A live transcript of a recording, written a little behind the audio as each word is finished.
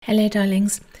Hello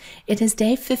darlings, it is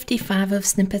day 55 of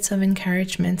Snippets of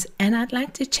Encouragement and I'd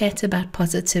like to chat about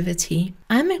positivity.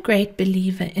 I'm a great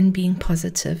believer in being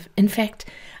positive. In fact,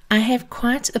 I have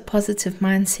quite a positive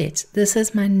mindset. This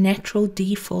is my natural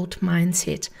default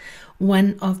mindset,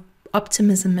 one of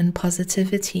optimism and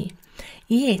positivity.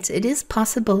 Yet it is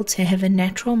possible to have a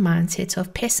natural mindset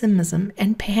of pessimism,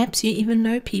 and perhaps you even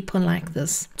know people like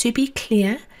this. To be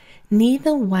clear,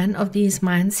 neither one of these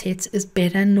mindsets is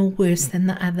better nor worse than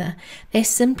the other. They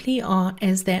simply are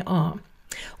as they are.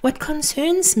 What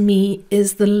concerns me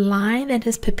is the lie that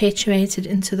is perpetuated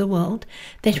into the world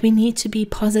that we need to be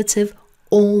positive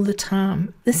all the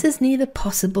time. This is neither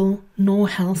possible nor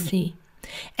healthy.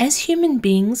 As human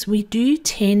beings, we do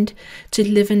tend to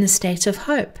live in a state of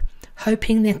hope,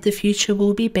 hoping that the future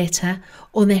will be better,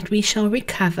 or that we shall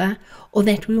recover, or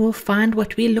that we will find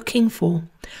what we're looking for.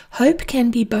 Hope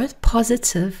can be both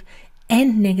positive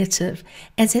and negative,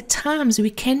 as at times we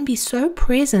can be so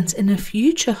present in a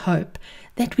future hope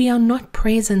that we are not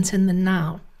present in the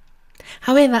now.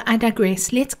 However, I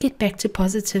digress. Let's get back to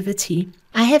positivity.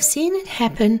 I have seen it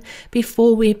happen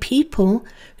before where people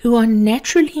who are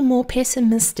naturally more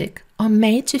pessimistic are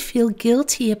made to feel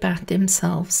guilty about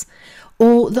themselves,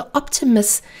 or the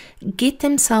optimists get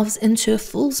themselves into a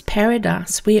fool's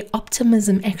paradise where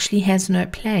optimism actually has no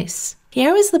place.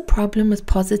 Here is the problem with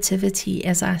positivity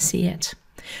as I see it.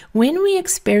 When we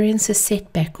experience a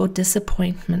setback or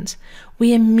disappointment,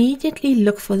 we immediately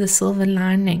look for the silver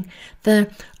lining, the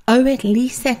 "oh, at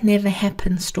least that never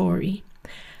happened" story.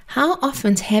 How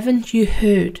often haven't you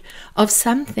heard of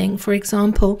something, for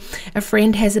example, a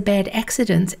friend has a bad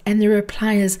accident and the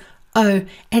reply is, "oh,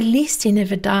 at least he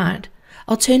never died."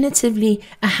 Alternatively,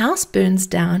 a house burns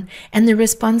down and the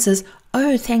response is,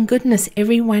 "oh, thank goodness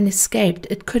everyone escaped.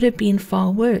 It could have been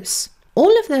far worse."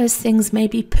 All of those things may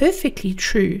be perfectly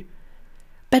true,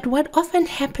 but what often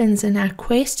happens in our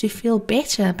quest to feel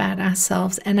better about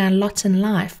ourselves and our lot in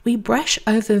life, we brush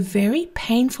over very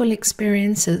painful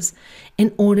experiences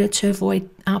in order to avoid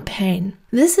our pain.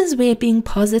 This is where being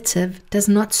positive does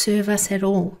not serve us at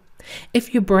all.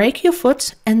 If you break your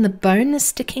foot and the bone is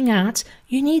sticking out,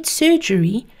 you need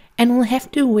surgery and will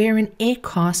have to wear an air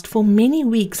cast for many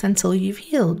weeks until you've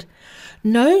healed.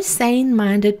 No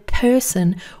sane-minded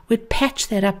person would patch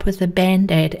that up with a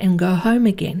band-aid and go home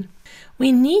again.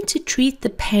 We need to treat the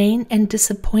pain and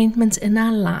disappointment in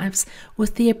our lives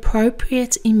with the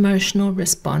appropriate emotional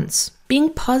response. Being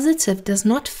positive does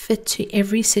not fit to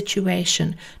every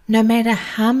situation, no matter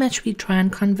how much we try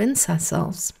and convince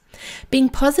ourselves. Being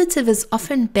positive is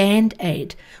often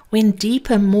band-aid when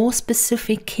deeper, more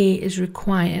specific care is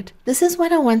required. This is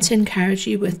what I want to encourage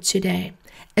you with today.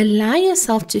 Allow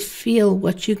yourself to feel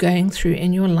what you're going through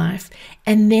in your life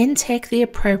and then take the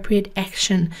appropriate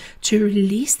action to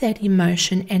release that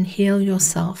emotion and heal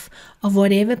yourself of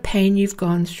whatever pain you've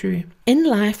gone through. In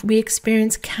life, we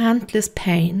experience countless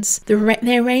pains.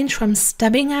 They range from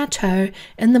stubbing our toe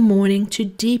in the morning to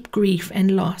deep grief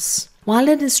and loss. While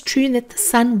it is true that the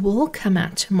sun will come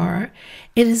out tomorrow,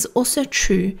 it is also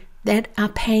true that our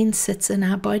pain sits in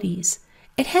our bodies.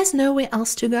 It has nowhere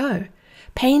else to go.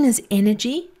 Pain is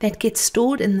energy that gets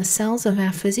stored in the cells of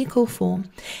our physical form,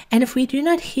 and if we do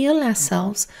not heal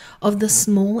ourselves of the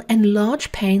small and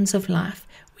large pains of life,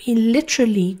 we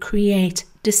literally create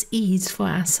dis-ease for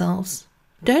ourselves.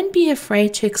 Don't be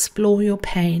afraid to explore your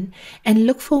pain and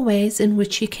look for ways in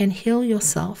which you can heal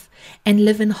yourself and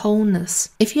live in wholeness.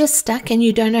 If you're stuck and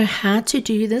you don't know how to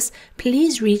do this,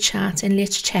 please reach out and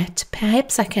let's chat.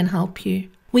 Perhaps I can help you.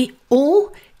 We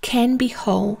all can be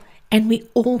whole and we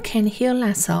all can heal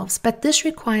ourselves, but this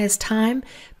requires time,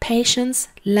 patience,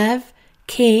 love,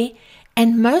 care,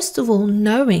 and most of all,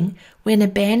 knowing when a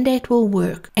band-aid will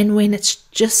work and when it's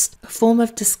just a form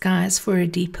of disguise for a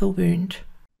deeper wound.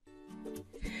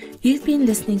 You've been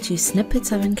listening to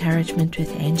Snippets of Encouragement with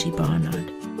Angie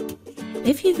Barnard.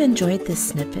 If you've enjoyed this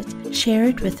snippet, share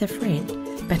it with a friend.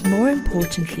 But more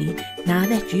importantly, now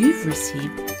that you've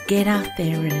received, get out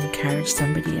there and encourage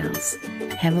somebody else.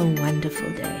 Have a wonderful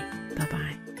day.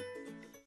 Bye-bye.